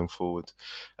see going forward,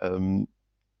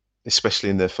 especially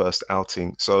in their first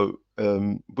outing. So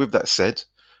with that said,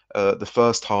 the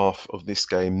first half of this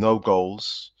game, no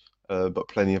goals, but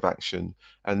plenty of action.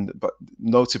 But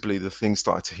notably, the things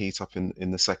started to heat up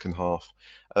in the second half.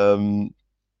 In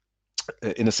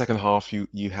the second half,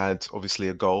 you had obviously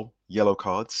a goal. yellow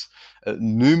cards,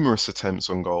 numerous attempts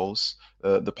on goals,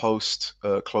 the post,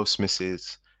 close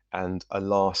misses, and a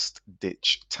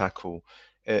last-ditch tackle.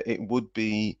 It would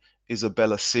be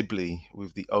Isabella Sibley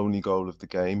with the only goal of the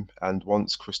game, and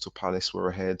once Crystal Palace were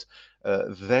ahead,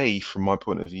 they, from my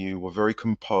point of view, were very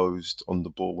composed on the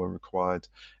ball when required,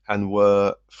 and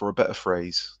were, for a better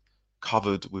phrase,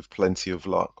 covered with plenty of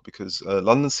luck, because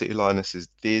London City Lionesses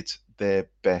did their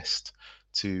best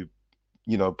to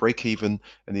break even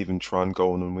and even try and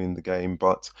go on and win the game.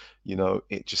 But,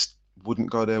 it just wouldn't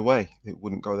go their way. It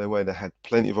wouldn't go their way. They had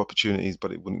plenty of opportunities,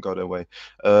 but it wouldn't go their way.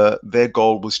 Their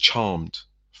goal was charmed,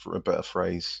 for a better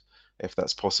phrase, if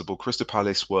that's possible. Crystal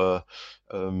Palace were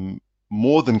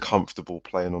more than comfortable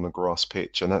playing on a grass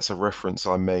pitch, and that's a reference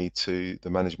I made to the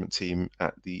management team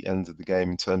at the end of the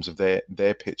game in terms of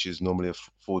their pitch is normally a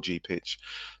 4G pitch.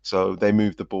 So they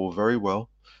moved the ball very well.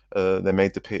 They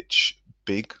made the pitch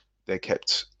big. They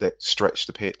stretched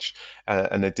the pitch,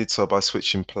 and they did so by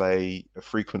switching play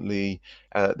frequently.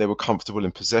 They were comfortable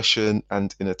in possession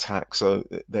and in attack, so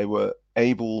they were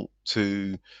able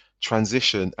to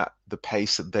transition at the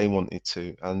pace that they wanted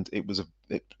to, and it was a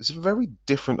very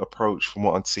different approach from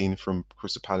what I'd seen from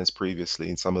Crystal Palace previously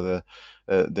in some of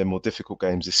their more difficult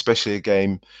games, especially a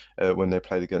game when they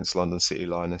played against London City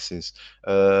Lionesses.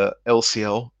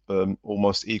 LCL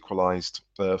almost equalised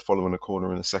following a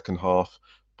corner in the second half.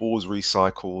 Balls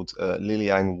recycled. Lily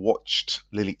Ang,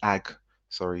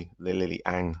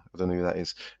 I don't know who that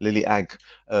is. Lily Ag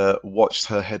watched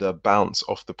her header bounce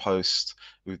off the post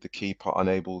with the keeper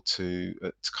unable to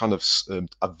kind of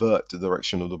avert the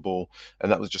direction of the ball.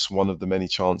 And that was just one of the many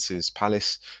chances.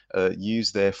 Palace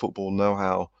used their football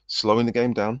know-how, slowing the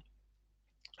game down.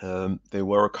 There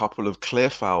were a couple of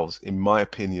clear fouls, in my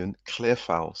opinion,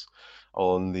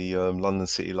 on the London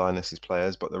City Lionesses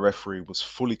players, but the referee was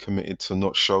fully committed to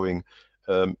not showing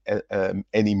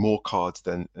any more cards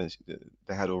than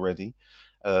they had already.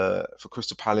 For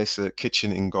Crystal Palace,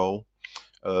 Kitchen in goal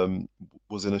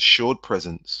was an assured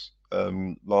presence.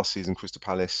 Last season, Crystal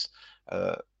Palace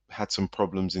had some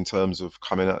problems in terms of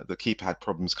coming out. The keeper had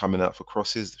problems coming out for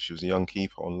crosses. She was a young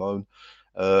keeper on loan.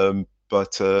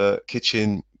 But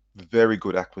Kitchen, very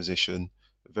good acquisition,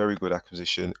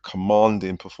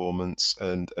 commanding performance,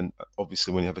 and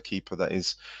obviously when you have a keeper that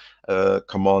is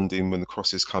commanding when the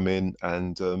crosses come in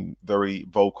and very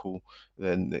vocal,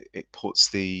 then it puts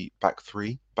the back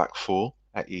three, back four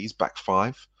at ease, back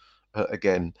five.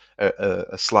 Again,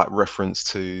 a slight reference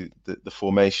to the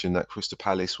formation that Crystal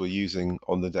Palace were using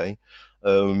on the day.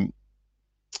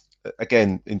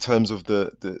 Again, in terms of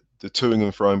the toing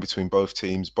and froing between both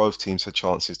teams had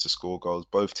chances to score goals.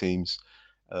 Both teams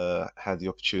had the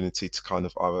opportunity to kind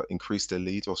of either increase their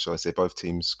lead, or should I say both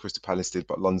teams, Crystal Palace did,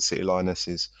 but London City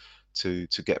Lionesses to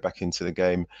get back into the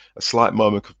game. A slight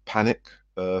moment of panic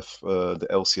for the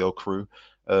LCL crew.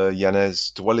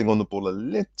 Yanez dwelling on the ball a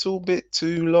little bit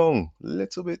too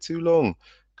long.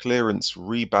 Clearance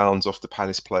rebounds off the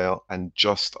Palace player and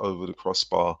just over the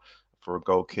crossbar for a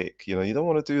goal kick. You don't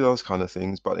want to do those kind of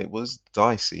things, but it was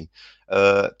dicey.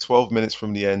 12 minutes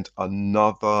from the end,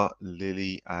 another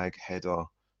Lily Ag header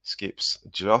skips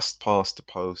just past the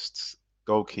posts.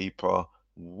 Goalkeeper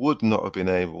would not have been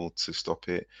able to stop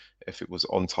it if it was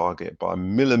on target by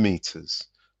millimeters.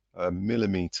 And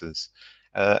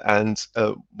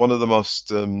one of the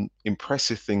most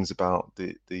impressive things about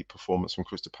the performance from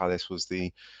Crystal Palace was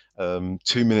the 2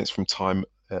 minutes from time,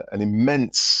 an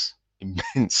immense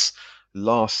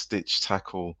last-ditch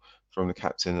tackle from the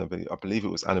captain. I believe it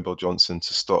was Annabelle Johnson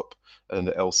to stop, and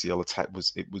the LCL attack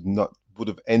would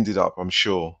have ended up, I'm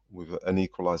sure, with an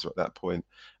equaliser at that point.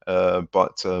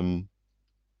 But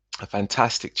a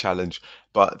fantastic challenge.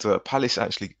 But Palace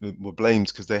actually were blamed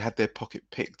because they had their pocket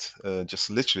picked just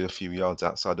literally a few yards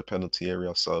outside the penalty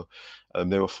area. So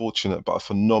they were fortunate, but a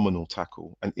phenomenal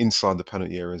tackle, and inside the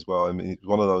penalty area as well. I mean, it's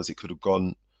one of those, it could have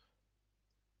gone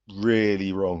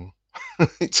really wrong. But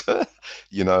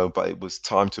it was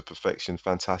timed to perfection.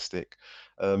 Fantastic.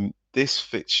 This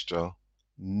fixture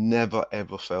never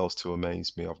ever fails to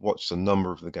amaze me. I've watched a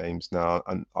number of the games now,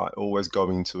 and I always go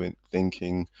into it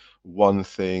thinking one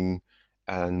thing,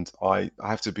 and I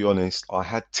have to be honest, I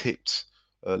had tipped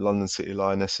London City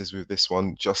Lionesses with this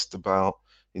one, just about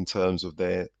in terms of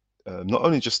their not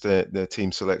only just their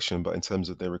team selection, but in terms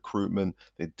of their recruitment.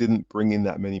 They didn't bring in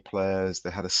that many players.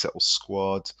 They had a settled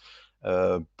squad.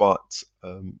 But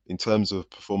in terms of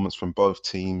performance from both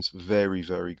teams, very,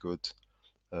 very good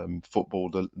football.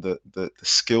 The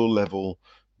skill level,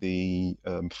 the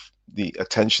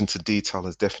attention to detail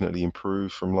has definitely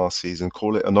improved from last season.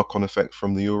 Call it a knock-on effect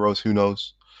from the Euros, who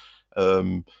knows?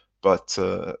 But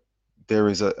there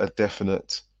is a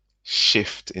definite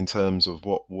shift in terms of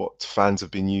what fans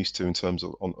have been used to in terms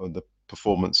of on the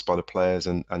performance by the players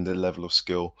and the level of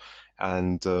skill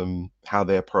and how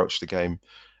they approach the game.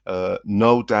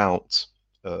 No doubt,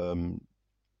 the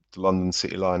London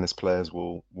City Lioness players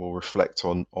will reflect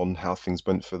on how things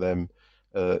went for them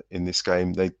in this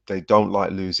game. They don't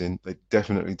like losing. They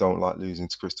definitely don't like losing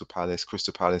to Crystal Palace.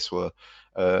 Crystal Palace were,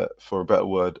 for a better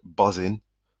word, buzzing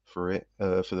for it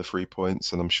for the 3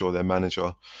 points, and I'm sure their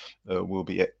manager will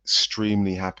be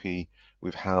extremely happy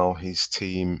with how his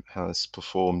team has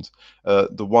performed.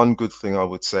 The one good thing I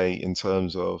would say in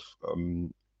terms of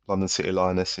London City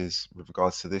Lionesses with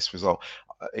regards to this result,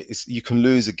 it's, you can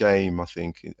lose a game, I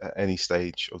think, at any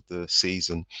stage of the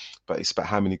season, but it's about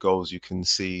how many goals you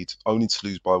concede. Only to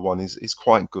lose by one is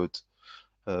quite good.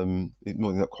 More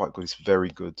than that, quite good. It's very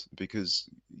good because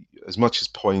as much as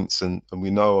points and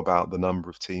we know about the number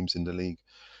of teams in the league,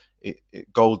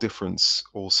 goal difference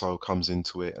also comes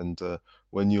into it. And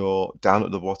when you're down at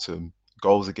the bottom,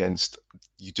 goals against,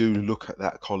 you do look at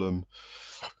that column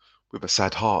with a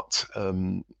sad heart.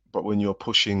 But when you're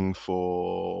pushing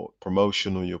for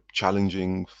promotion or you're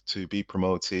challenging to be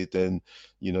promoted, then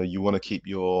you want to keep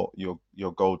your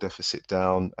goal deficit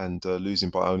down. And losing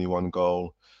by only one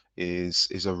goal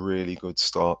is a really good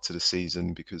start to the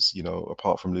season because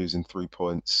apart from losing 3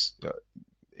 points,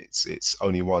 it's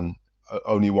only one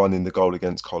in the goal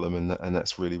against column, and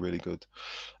that's really, really good.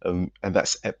 And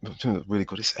that's really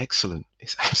good. It's excellent.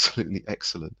 It's absolutely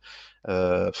excellent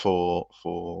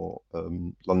for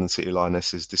London City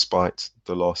Lionesses, despite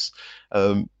the loss.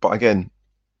 But again,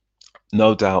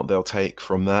 no doubt they'll take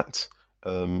from that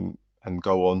and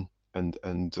go on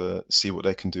and see what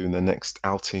they can do in their next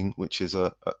outing, which is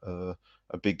a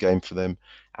big game for them.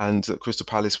 And Crystal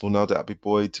Palace will no doubt be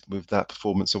buoyed with that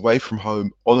performance away from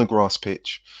home on a grass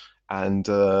pitch, and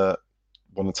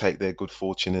want to take their good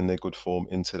fortune and their good form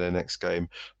into their next game.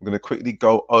 I'm going to quickly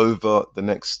go over the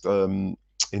next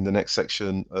in the next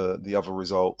section the other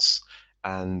results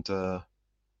and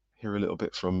hear a little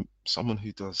bit from someone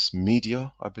who does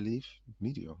media, I believe.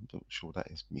 Media, I'm not sure what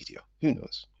that is. Media, who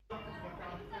knows?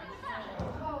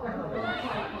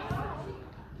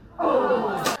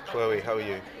 Chloe, how are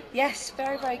you? Yes,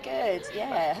 very, very good.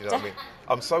 Yeah. You know what I mean?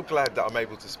 I'm so glad that I'm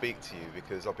able to speak to you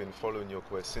because I've been following your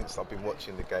career since I've been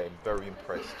watching the game. Very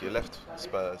impressed. You left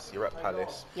Spurs, you're at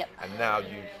Palace, Yep. and now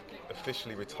you've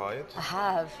officially retired. I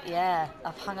have, yeah.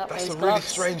 I've hung up That's those a gloves. really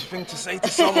strange thing to say to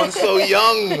someone so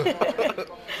young.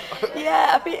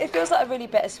 Yeah, I mean, it feels like a really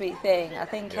bittersweet thing. I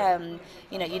think, Yeah.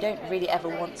 you don't really ever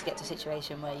want to get to a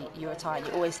situation where you retire.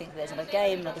 You always think there's another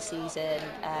game, another season.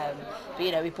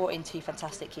 But we brought in two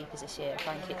fantastic keepers this year,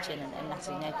 Fran Kitchen and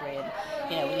Natalie Negri.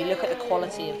 And when you look at the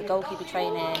quality of the goalkeeper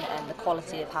training and the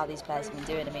quality of how these players have been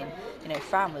doing, I mean,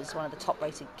 Fran was one of the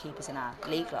top-rated keepers in our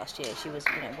league last year. She was,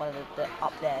 one of the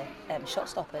up there shot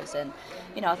stoppers. And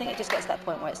I think it just gets to that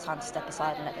point where it's time to step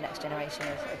aside and let the next generation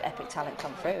of epic talent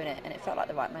come through. And it felt like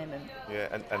the right moment. Yeah,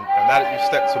 and now that you've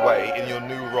stepped away in your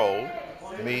new role,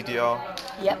 media.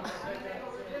 Yep.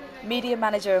 Media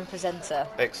manager and presenter.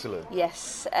 Excellent.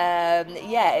 Yes.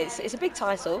 It's a big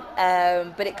title,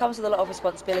 but it comes with a lot of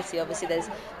responsibility. Obviously, there's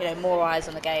more eyes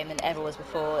on the game than ever was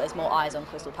before. There's more eyes on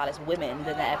Crystal Palace women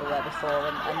than there ever were before,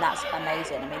 and that's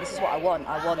amazing. I mean, this is what I want.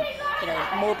 I want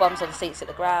more bums on the seats at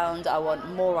the ground. I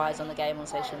want more eyes on the game on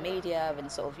social media,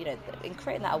 and sort of in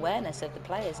creating that awareness of the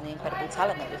players and the incredible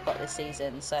talent that we've got this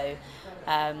season. So.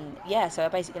 So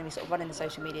I'm basically going to be sort of running the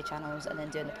social media channels and then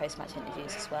doing the post-match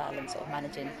interviews as well, and sort of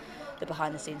managing the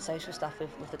behind-the-scenes social stuff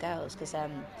with the girls, because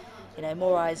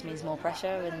more eyes means more pressure,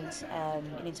 and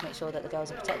you need to make sure that the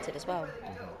girls are protected as well.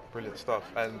 Mm-hmm. Brilliant stuff.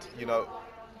 And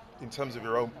in terms of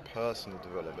your own personal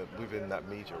development within that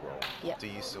media role, Yep. do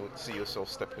you see yourself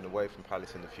stepping away from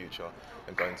Palace in the future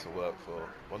and going to work for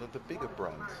one of the bigger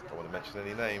brands? I don't want to mention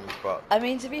any names, but... I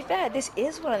mean, to be fair, this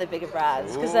is one of the bigger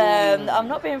brands, because I'm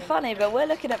not being funny, but we're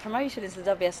looking at promotion into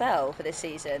the WSL for this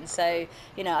season. So,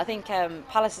 I think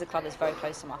Palace is a club that's very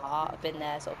close to my heart. I've been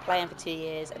there sort of playing for 2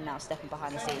 years and now stepping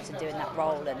behind the scenes and doing that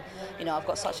role. And, I've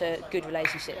got such a good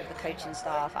relationship with the coaching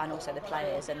staff and also the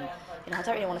players. And, I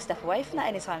don't really want to step away from that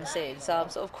anytime soon. So I'm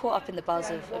sort of caught up in the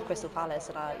buzz of Crystal Palace,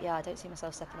 and I don't see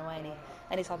myself stepping away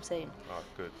anytime soon. Oh,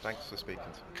 good. Thanks for speaking to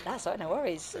me. That's all right, no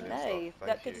worries. Brilliant stuff.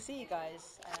 Thank Good you. to see you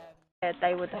guys.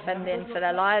 They were defending for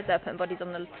their lives. They're putting bodies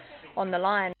on the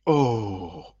line.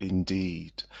 Oh,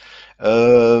 indeed.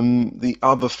 The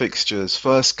other fixtures,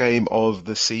 first game of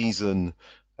the season,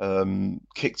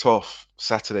 kicked off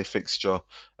Saturday fixture,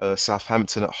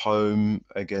 Southampton at home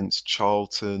against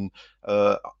Charlton.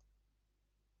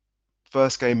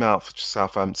 First game out for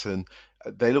Southampton,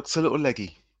 they looked a little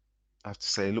leggy. I have to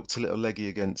say, looked a little leggy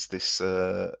against this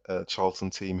Charlton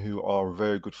team, who are a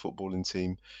very good footballing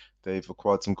team. They've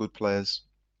acquired some good players.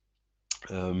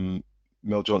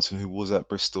 Mel Johnson, who was at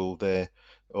Bristol, there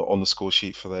on the score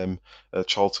sheet for them.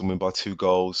 Charlton win by 2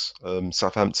 goals.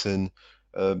 Southampton,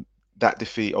 that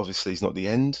defeat obviously is not the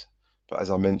end, but as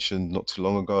I mentioned not too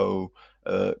long ago,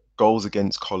 goals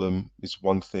against column is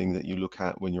one thing that you look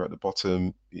at when you're at the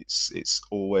bottom. It's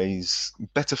always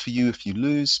better for you if you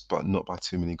lose, but not by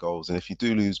too many goals. And if you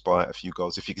do lose by a few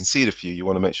goals, if you concede a few, you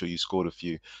want to make sure you scored a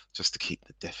few just to keep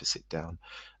the deficit down.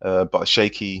 But a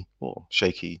shaky,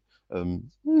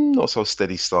 not so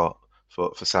steady start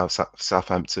for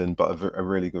Southampton, but a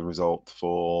really good result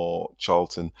for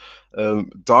Charlton.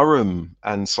 Durham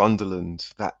and Sunderland,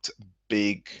 that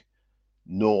big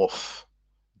North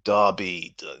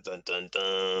derby, dun, dun,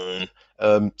 dun,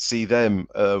 dun. See them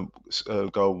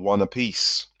go one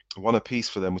apiece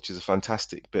for them, which is a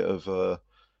fantastic bit of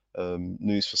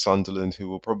news for Sunderland, who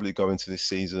will probably go into this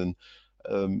season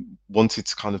wanted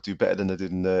to kind of do better than they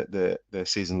did in their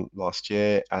season last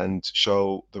year and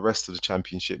show the rest of the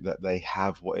championship that they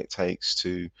have what it takes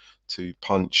to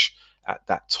punch at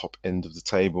that top end of the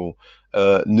table.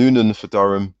 Noonan for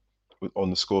Durham on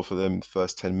the score for them the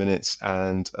first 10 minutes,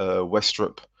 and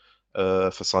Westrup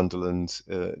for Sunderland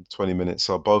 20 minutes.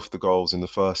 So both the goals in the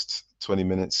first 20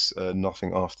 minutes,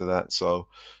 nothing after that. So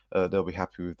they'll be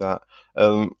happy with that.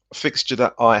 Fixture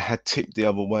that I had tipped the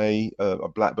other way,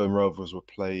 Blackburn Rovers were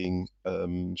playing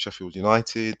Sheffield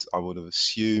United. I would have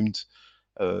assumed,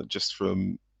 just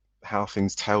from how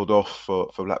things tailed off for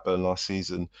Blackburn last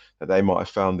season, that they might have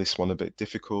found this one a bit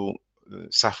difficult.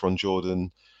 Saffron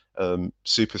Jordan,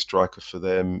 super striker for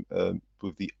them,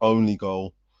 with the only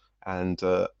goal and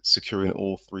securing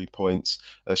all 3 points.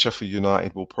 Sheffield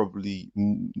United will probably,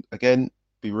 again,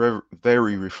 be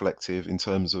very reflective in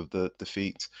terms of the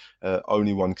defeat.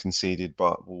 Only one conceded,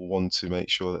 but will want to make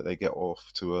sure that they get off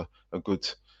to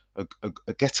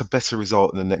get a better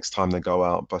result the next time they go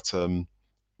out, but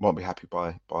won't be happy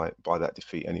by that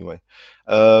defeat anyway.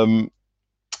 And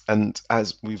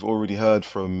as we've already heard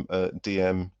from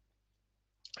DM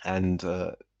and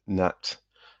Nat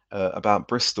about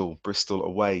Bristol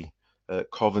away,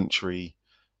 Coventry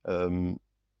 0,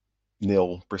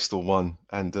 Bristol 1,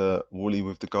 and Woolley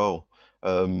with the goal.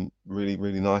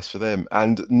 Really nice for them.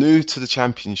 And new to the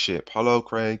championship, hello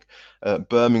Craig,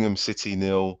 Birmingham City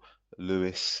 0,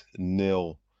 Lewes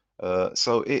 0.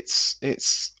 So it's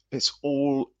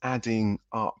all adding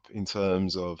up in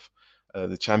terms of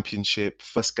the championship.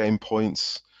 First game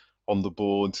points on the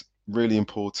board, really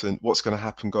important. What's going to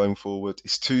happen going forward?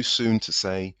 It's too soon to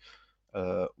say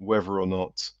whether or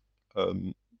not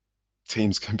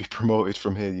teams can be promoted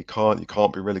from here. You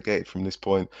can't be relegated from this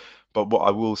point. But what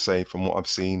I will say, from what I've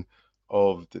seen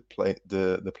of the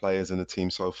players and the team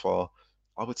so far,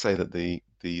 I would say that the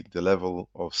level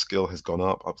of skill has gone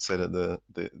up. I would say that the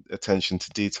attention to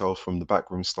detail from the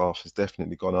backroom staff has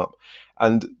definitely gone up,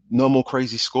 and no more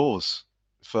crazy scores.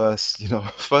 First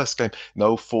game,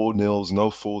 no 4-0s, no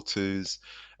 4-2s,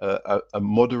 a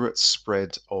moderate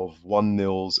spread of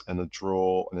 1-0s and a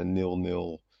draw and a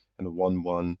 0-0 and a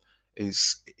 1-1.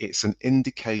 It's an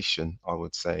indication, I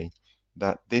would say,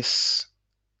 that this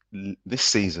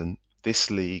season,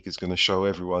 this league is going to show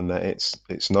everyone that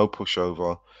it's no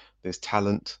pushover. There's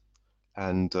talent,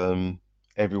 and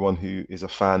everyone who is a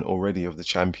fan already of the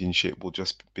championship will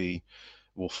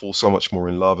fall so much more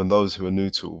in love, and those who are new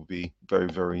to it will be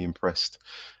very impressed,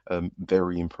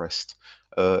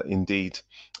 indeed.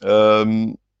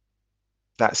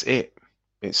 That's it.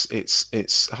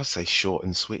 It's I'd say short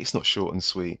and sweet. It's not short and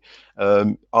sweet.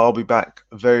 I'll be back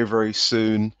very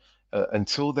soon.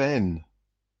 Until then,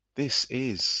 this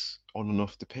is On and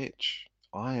Off the Pitch.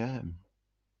 I am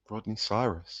Rodney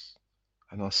Cyrus,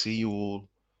 and I'll see you all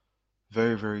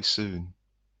very soon.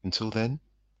 Until then,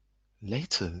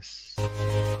 laters.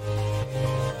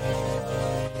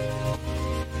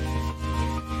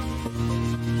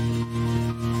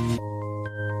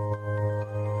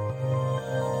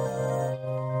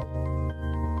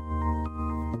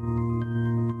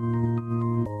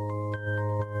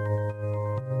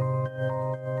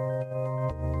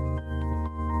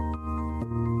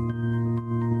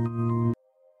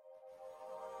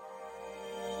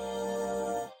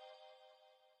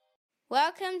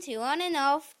 Welcome to On and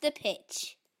Off the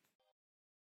Pitch.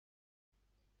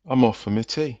 I'm off for my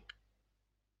tea.